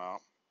saying,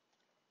 well,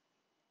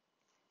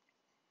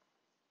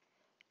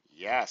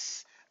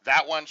 yes,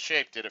 that one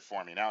shape did it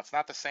for me. Now, it's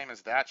not the same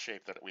as that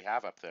shape that we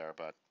have up there,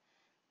 but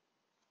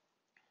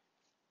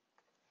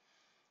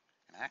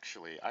and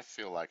actually, I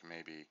feel like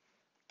maybe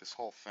this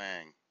whole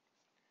thing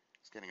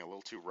is getting a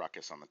little too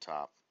ruckus on the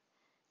top.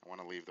 I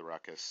want to leave the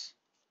ruckus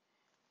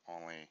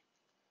only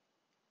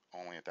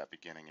at that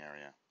beginning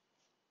area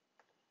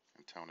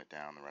and tone it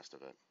down the rest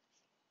of it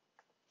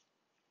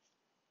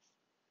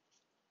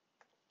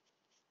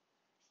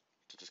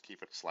to just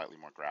keep it slightly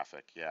more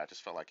graphic. Yeah, I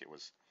just felt like it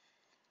was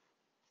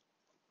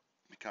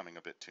becoming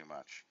a bit too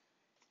much.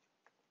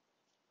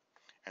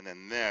 And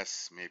then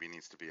this maybe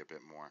needs to be a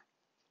bit more.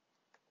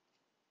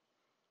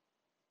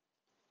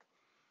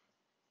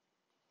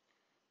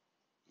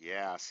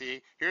 Yeah,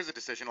 see, here's a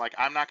decision. Like,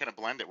 I'm not going to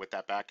blend it with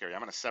that back area.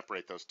 I'm going to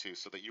separate those two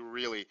so that you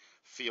really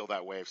feel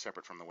that wave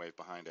separate from the wave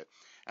behind it.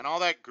 And all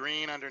that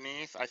green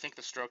underneath, I think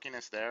the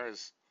strokiness there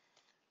is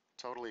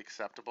totally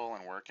acceptable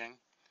and working.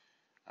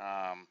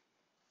 Um,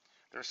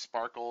 there's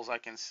sparkles I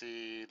can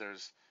see.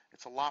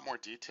 It's a lot more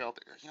detailed.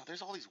 You know,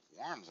 there's all these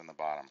worms in the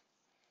bottom.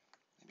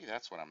 Maybe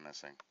that's what I'm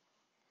missing.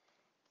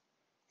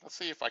 Let's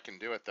see if I can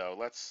do it though.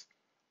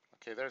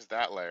 Okay, there's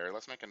that layer.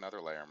 Let's make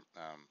another layer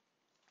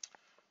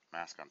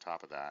mask on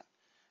top of that.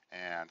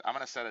 And I'm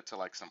going to set it to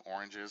like some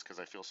oranges because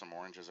I feel some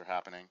oranges are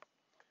happening.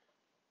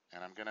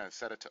 And I'm going to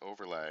set it to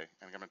overlay, and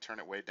I'm going to turn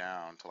it way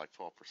down to like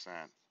 12%.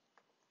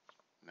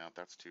 No,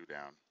 that's too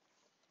down.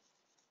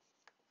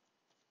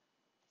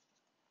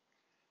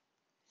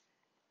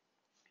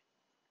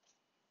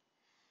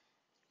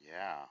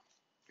 Yeah,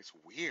 it's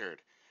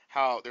weird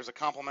how there's a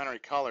complementary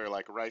color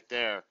like right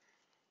there.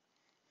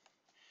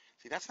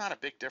 See, that's not a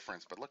big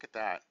difference, but look at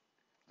that.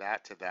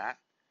 That to that.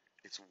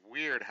 It's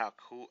weird how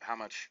cool, how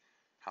much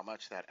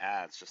that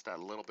adds. Just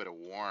that little bit of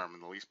warm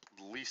and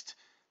the least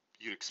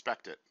you'd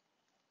expect it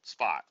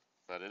spot,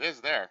 but it is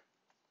there.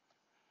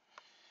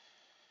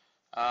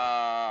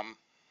 Um,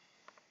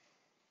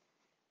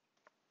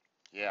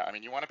 yeah, I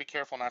mean, you want to be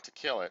careful not to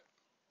kill it,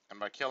 and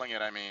by killing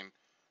it, I mean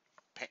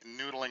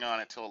noodling on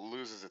it till it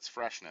loses its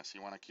freshness.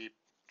 You want to keep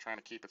trying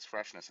to keep its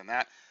freshness, and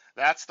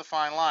that's the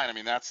fine line. I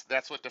mean, that's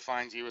what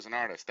defines you as an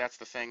artist. That's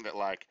the thing that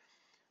like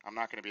I'm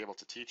not going to be able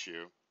to teach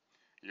you.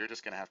 You're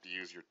just going to have to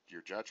use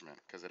your judgment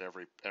because at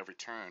every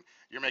turn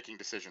you're making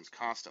decisions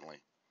constantly,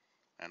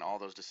 and all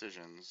those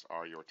decisions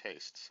are your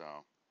taste. So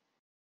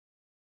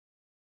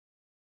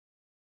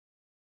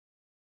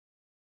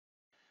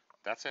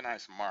that's a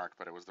nice mark,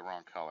 but it was the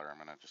wrong color.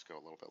 I'm going to just go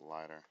a little bit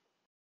lighter.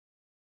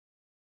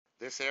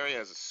 This area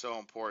is so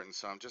important,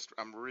 so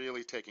I'm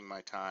really taking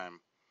my time.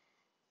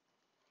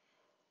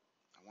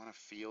 I want to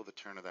feel the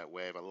turn of that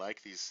wave. I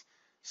like these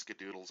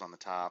skadoodles on the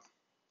top.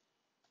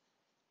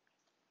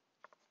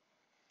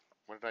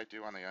 What did I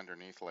do on the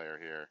underneath layer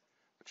here,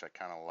 which I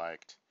kind of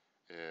liked,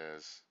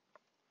 is,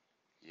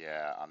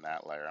 yeah, on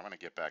that layer. I'm going to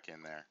get back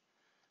in there.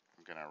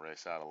 I'm going to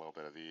erase out a little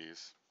bit of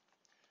these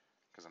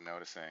because I'm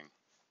noticing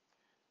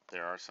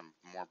there are some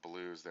more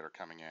blues that are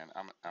coming in.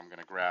 I'm going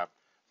to grab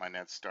my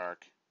Ned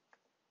Stark.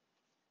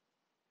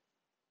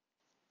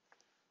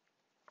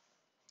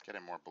 Get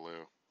in more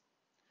blue.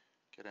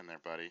 Get in there,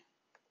 buddy.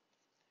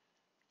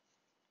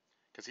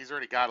 Because he's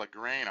already got a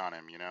grain on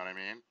him, you know what I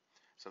mean?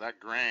 So that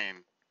grain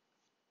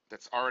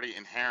that's already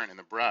inherent in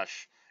the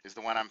brush is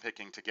the one I'm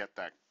picking to get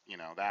that,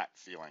 that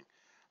feeling.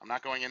 I'm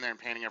not going in there and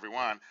painting every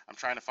one. I'm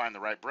trying to find the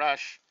right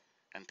brush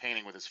and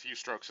painting with as few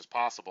strokes as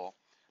possible.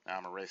 Now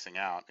I'm erasing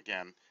out.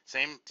 Again,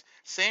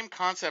 same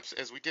concepts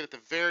as we did at the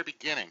very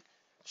beginning.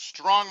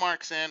 Strong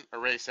marks in,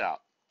 erase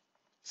out.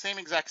 Same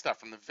exact stuff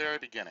from the very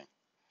beginning.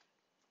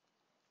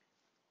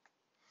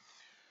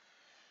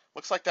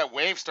 Looks like that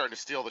wave's starting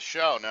to steal the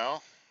show,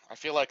 no? I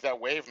feel like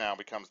that wave now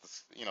becomes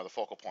the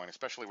focal point,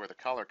 especially where the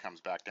color comes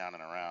back down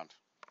and around.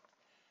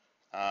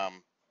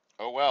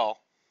 Oh well,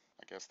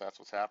 I guess that's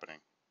what's happening.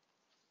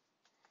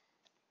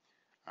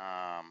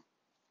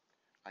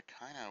 I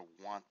kind of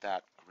want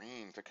that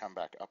green to come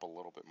back up a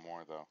little bit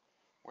more, though.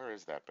 Where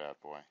is that bad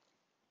boy?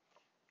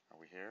 Are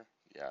we here?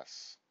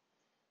 Yes.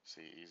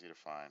 See, easy to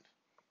find.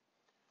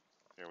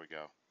 There we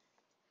go.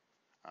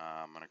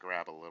 I'm going to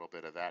grab a little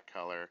bit of that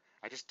color.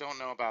 I just don't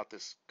know about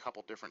this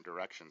couple different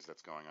directions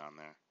that's going on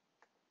there.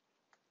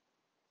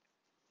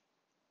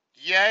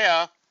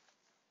 Yeah.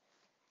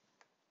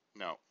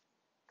 No.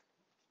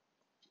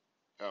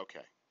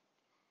 Okay.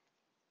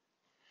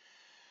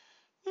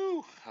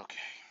 Whew. Okay.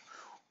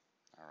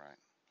 All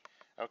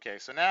right. Okay,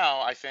 so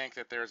now I think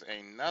that there's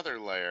another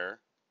layer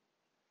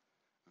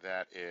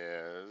that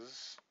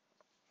is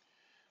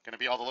going to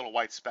be all the little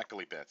white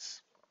speckly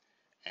bits.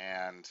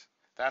 And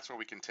that's where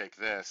we can take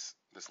this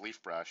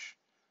leaf brush,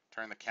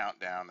 turn the count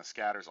down, the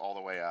scatters all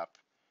the way up,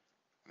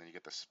 and then you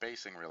get the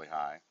spacing really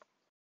high.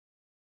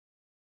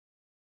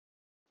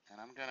 And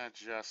I'm going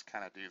to just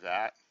kind of do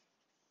that.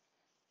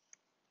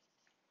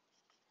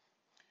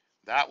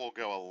 That will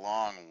go a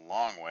long,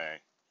 long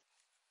way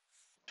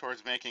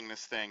towards making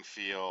this thing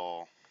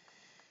feel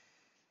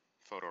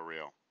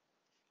photoreal,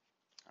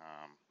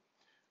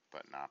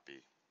 but not be.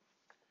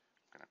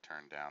 I'm going to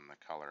turn down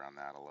the color on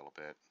that a little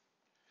bit.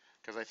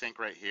 Because I think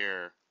right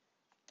here,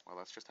 well,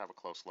 let's just have a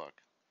close look.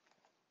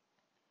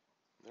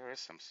 There is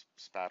some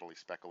spattly,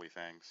 speckly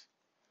things.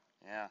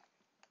 Yeah,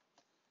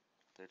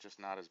 they're just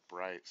not as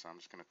bright, so I'm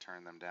just going to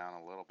turn them down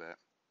a little bit.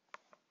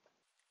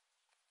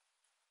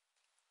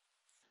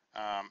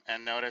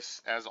 And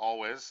notice, as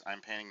always,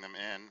 I'm painting them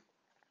in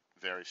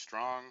very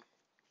strong,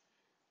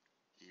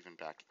 even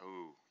back.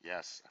 Oh,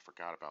 yes, I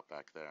forgot about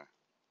back there.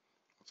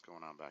 What's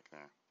going on back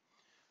there?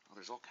 Oh,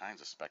 there's all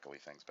kinds of speckly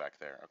things back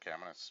there. Okay,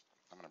 I'm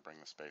gonna bring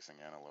the spacing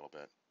in a little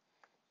bit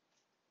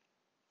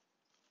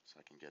so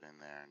I can get in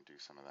there and do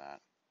some of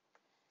that.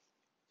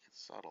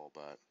 It's subtle,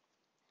 but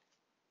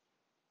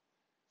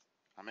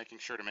I'm making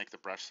sure to make the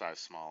brush size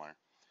smaller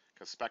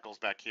because speckles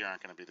back here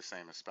aren't going to be the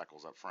same as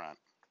speckles up front,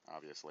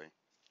 obviously.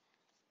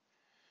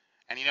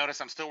 And you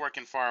notice I'm still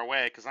working far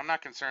away because I'm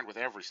not concerned with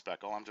every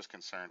speckle. I'm just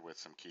concerned with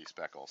some key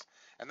speckles.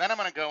 And then I'm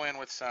going to go in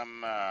with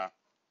some,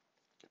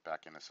 get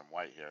back into some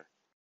white here.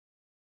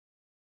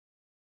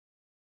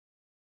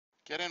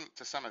 Get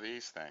into some of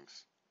these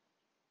things.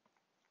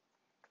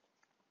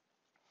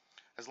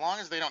 As long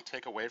as they don't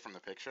take away from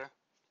the picture.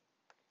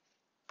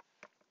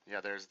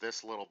 Yeah, there's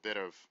this little bit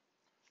of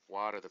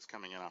water that's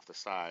coming in off the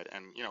side.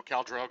 And,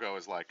 Khal Drogo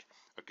is like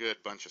a good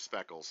bunch of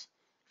speckles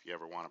if you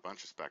ever want a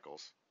bunch of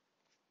speckles.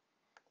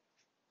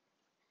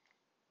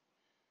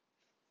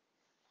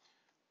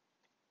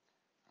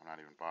 I'm not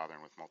even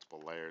bothering with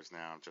multiple layers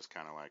now. I'm just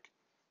kind of like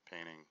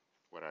painting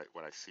what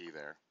I see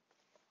there.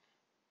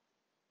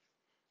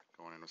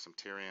 Going in with some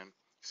Tyrian.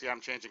 See,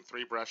 I'm changing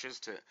 3 brushes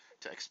to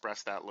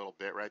express that little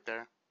bit right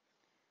there.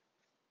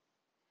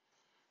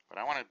 But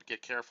I want to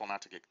get careful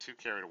not to get too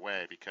carried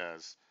away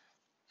because,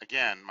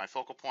 again, my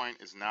focal point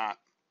is not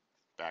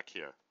back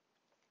here.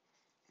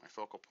 My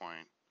focal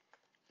point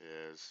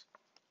is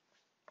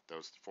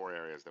those 4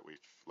 areas that we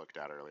looked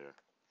at earlier.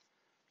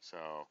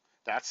 So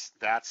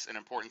that's an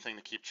important thing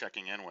to keep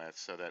checking in with,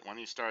 so that when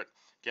you start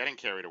getting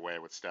carried away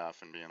with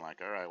stuff and being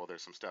like, all right, well,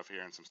 there's some stuff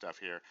here and some stuff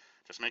here,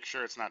 just make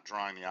sure it's not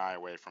drawing the eye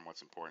away from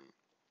what's important.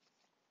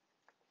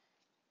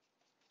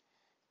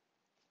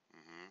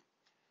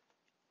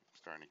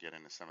 Starting to get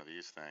into some of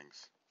these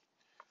things.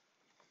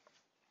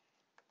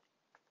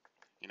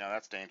 You know,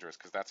 that's dangerous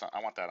because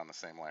I want that on the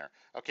same layer.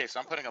 Okay,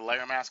 so I'm putting a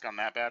layer mask on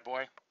that bad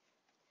boy.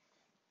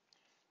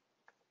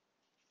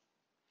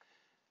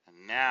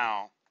 And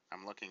now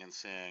I'm looking and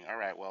seeing, all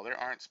right, well, there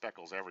aren't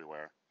speckles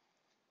everywhere.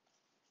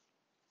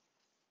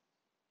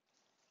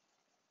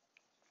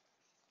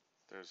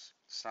 There's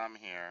some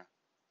here.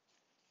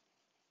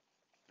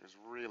 There's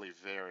really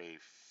very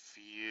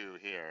few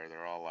here.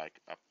 They're all like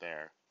up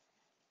there.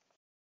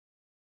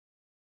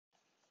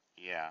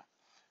 Yeah,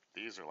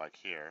 these are like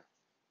here.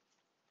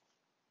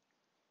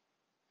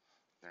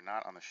 They're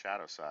not on the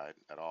shadow side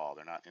at all.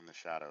 They're not in the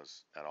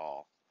shadows at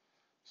all.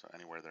 So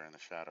anywhere they're in the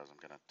shadows, I'm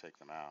going to take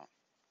them out.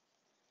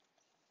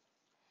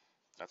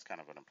 That's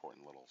kind of an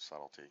important little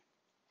subtlety,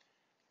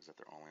 is that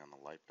they're only on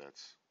the light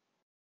bits.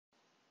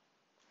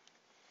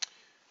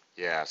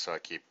 Yeah, so I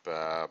keep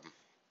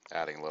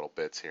adding little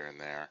bits here and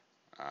there.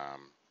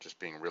 Just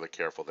being really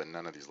careful that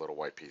none of these little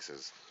white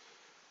pieces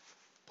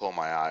pull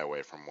my eye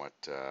away from what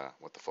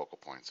the focal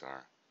points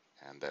are,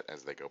 and that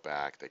as they go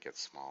back, they get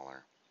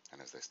smaller,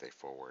 and as they stay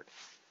forward,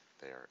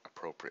 they are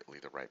appropriately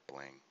the right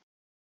bling.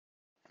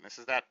 And this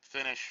is that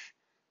finish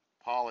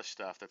polish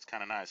stuff that's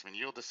kind of nice. I mean,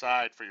 you'll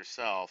decide for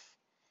yourself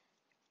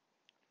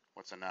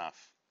what's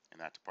enough in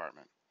that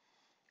department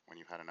when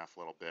you've had enough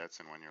little bits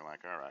and when you're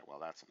like, all right, well,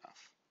 that's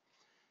enough.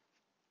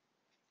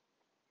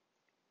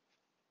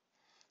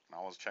 And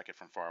always check it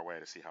from far away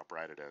to see how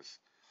bright it is.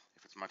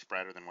 If it's much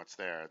brighter than what's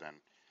there, then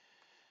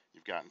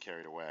you've gotten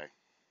carried away.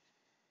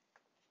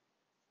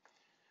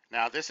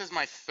 Now this is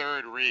my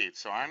 3rd read,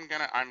 so I'm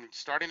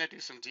starting to do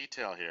some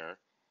detail here.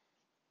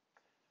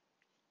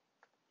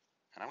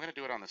 And I'm gonna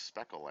do it on the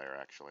speckle layer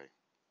actually.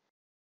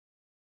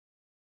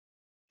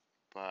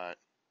 But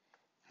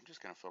I'm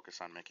just gonna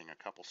focus on making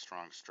a couple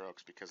strong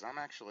strokes because I'm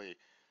actually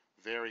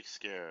very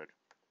scared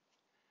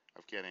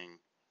of getting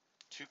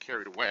too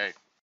carried away,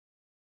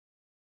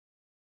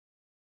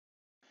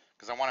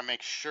 because I want to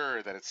make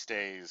sure that it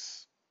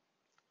stays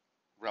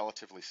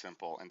relatively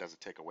simple and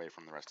doesn't take away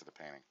from the rest of the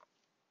painting.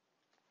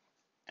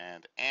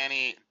 And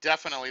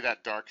definitely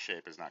that dark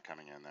shape is not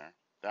coming in there.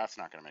 That's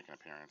not going to make an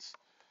appearance,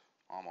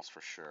 almost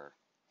for sure.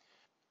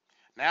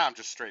 Now I'm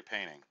just straight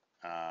painting.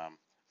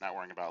 Not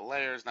worrying about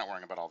layers, not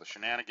worrying about all the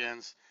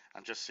shenanigans.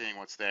 I'm just seeing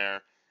what's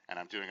there, and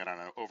I'm doing it on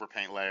an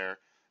overpaint layer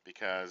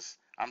because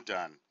I'm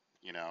done.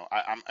 You know,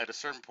 I'm at a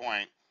certain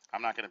point,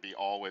 I'm not going to be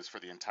always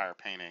for the entire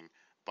painting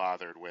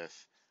bothered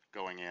with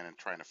going in and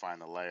trying to find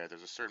the layer.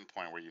 There's a certain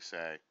point where you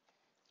say,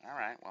 all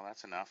right, well,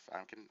 that's enough.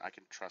 I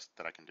can trust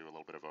that I can do a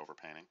little bit of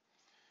overpainting.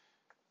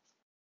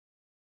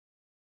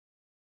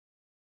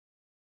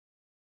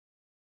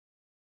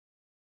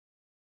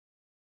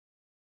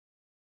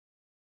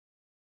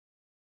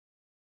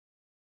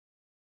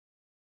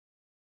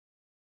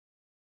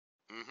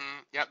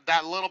 Yep,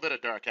 that little bit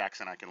of dark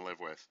accent I can live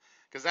with,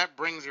 because that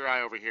brings your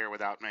eye over here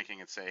without making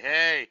it say,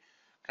 hey,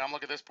 come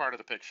look at this part of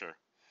the picture.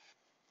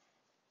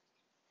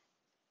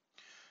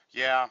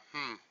 Yeah,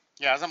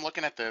 yeah, as I'm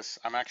looking at this,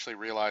 I'm actually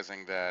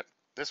realizing that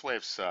this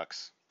wave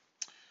sucks.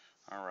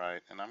 All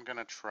right, and I'm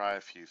gonna try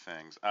a few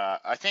things.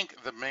 I think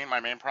my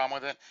main problem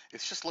with it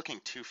is just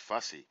looking too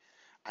fussy.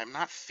 I'm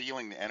not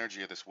feeling the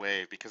energy of this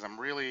wave because I'm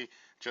really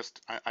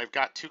I've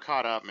got too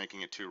caught up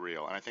making it too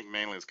real, and I think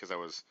mainly it's because I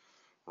was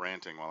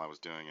ranting while I was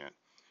doing it,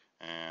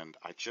 and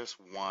I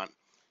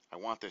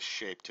want this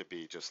shape to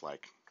be just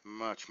like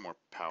much more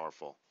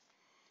powerful.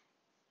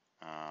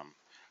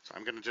 So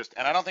I'm gonna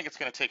and I don't think it's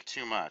gonna take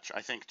too much.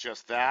 I think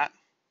just that.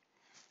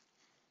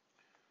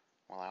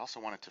 Well, I also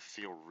want it to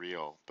feel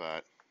real,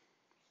 but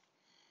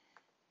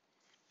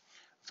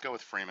let's go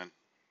with Freeman.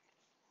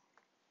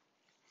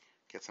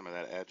 Get some of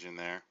that edge in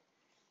there.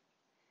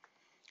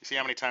 You see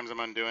how many times I'm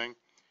undoing?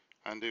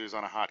 Undo is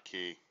on a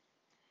hotkey,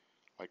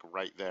 like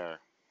right there.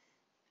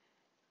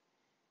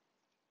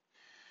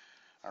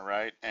 All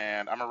right,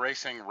 and I'm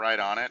erasing right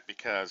on it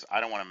because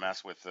I don't want to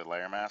mess with the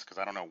layer mask because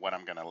I don't know what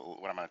I'm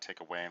gonna take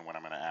away and what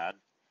I'm gonna add.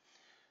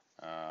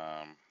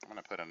 I'm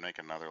gonna make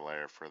another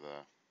layer for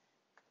the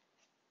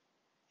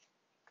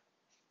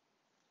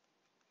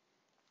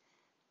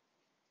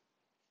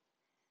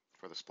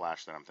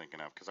splash that I'm thinking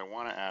of, because I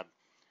want to add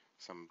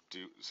some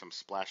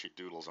splashy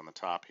doodles on the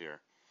top here,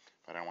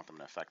 but I don't want them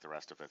to affect the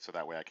rest of it, so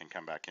that way I can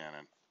come back in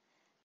and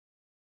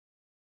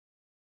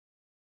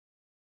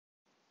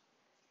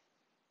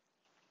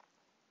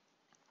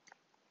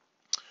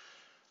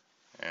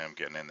I'm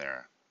getting in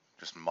there,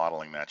 just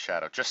modeling that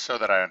shadow, just so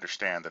that I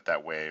understand that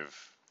that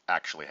wave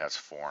actually has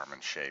form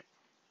and shape.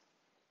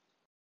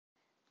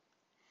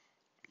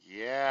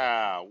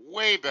 Yeah,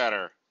 way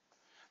better.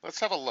 Let's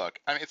have a look.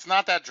 I mean, it's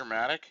not that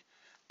dramatic,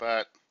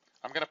 but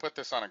I'm going to put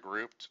this on a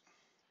grouped.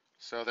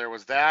 So there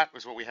was that,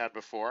 was what we had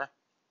before,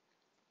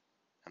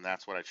 and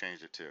that's what I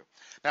changed it to.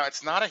 Now,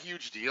 it's not a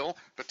huge deal,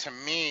 but to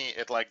me,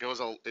 it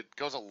goes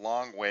a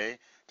long way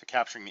to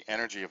capturing the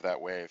energy of that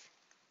wave.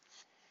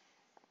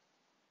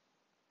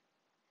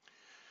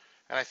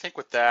 And I think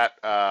with that,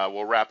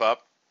 we'll wrap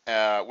up.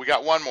 We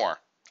got one more.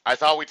 I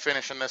thought we'd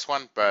finish in this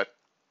one, but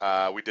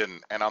we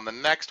didn't. And on the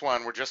next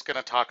one, we're just going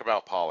to talk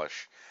about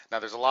polish. Now,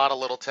 there's a lot of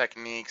little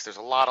techniques. There's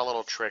a lot of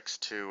little tricks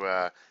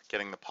to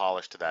getting the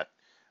polish to that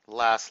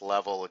last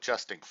level,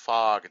 adjusting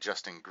fog,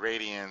 adjusting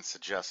gradients,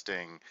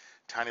 adjusting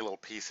tiny little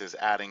pieces,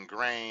 adding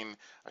grain,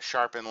 a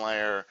sharpen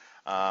layer.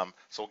 So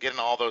we'll get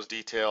into all those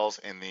details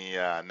in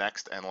the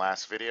next and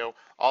last video.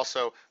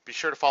 Also, be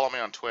sure to follow me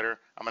on Twitter.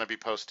 I'm going to be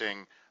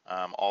posting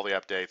all the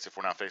updates if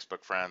we're not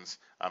Facebook friends.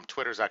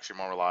 Twitter is actually a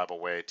more reliable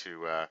way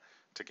to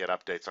get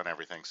updates on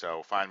everything.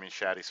 So find me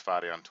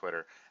Shaddy-Safadi on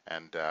Twitter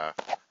and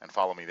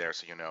follow me there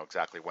so you know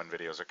exactly when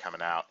videos are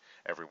coming out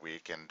every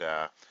week and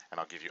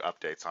I'll give you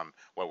updates on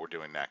what we're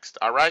doing next.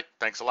 All right,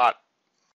 thanks a lot.